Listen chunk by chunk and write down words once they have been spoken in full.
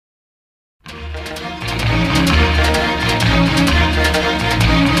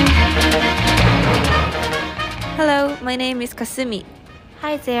my name is Kasumi.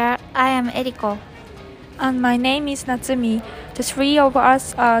 Hi there, I am Eriko. And my name is Natsumi. The three of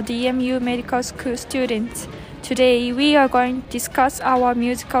us are DMU Medical School students. Today, we are going to discuss our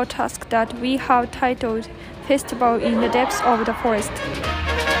musical task that we have titled Festival in the Depths of the Forest.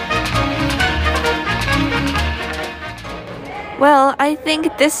 Well, I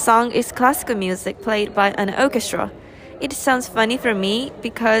think this song is classical music played by an orchestra. It sounds funny for me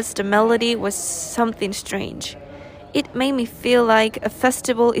because the melody was something strange. It made me feel like a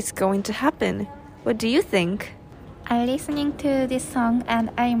festival is going to happen. What do you think? I'm listening to this song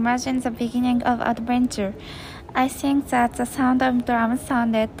and I imagine the beginning of adventure. I think that the sound of drums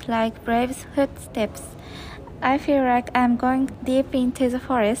sounded like brave footsteps. I feel like I'm going deep into the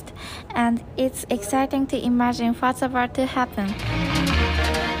forest and it's exciting to imagine what's about to happen.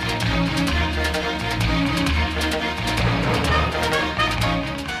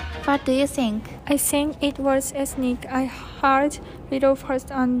 What do you think? I think it was ethnic. I heard little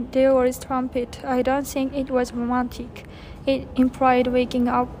first and there was trumpet. I don't think it was romantic. It implied waking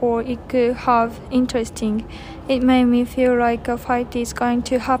up or it could have interesting. It made me feel like a fight is going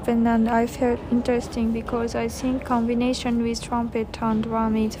to happen and I felt interesting because I think combination with trumpet and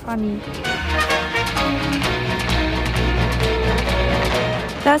drum is funny.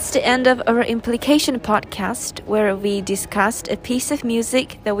 That's the end of our implication podcast where we discussed a piece of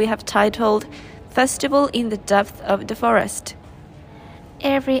music that we have titled Festival in the Depth of the Forest.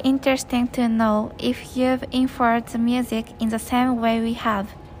 It'll be interesting to know if you've inferred the music in the same way we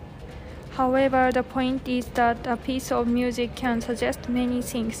have. However, the point is that a piece of music can suggest many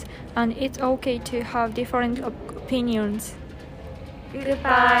things and it's okay to have different opinions.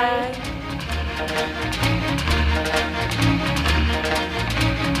 Goodbye.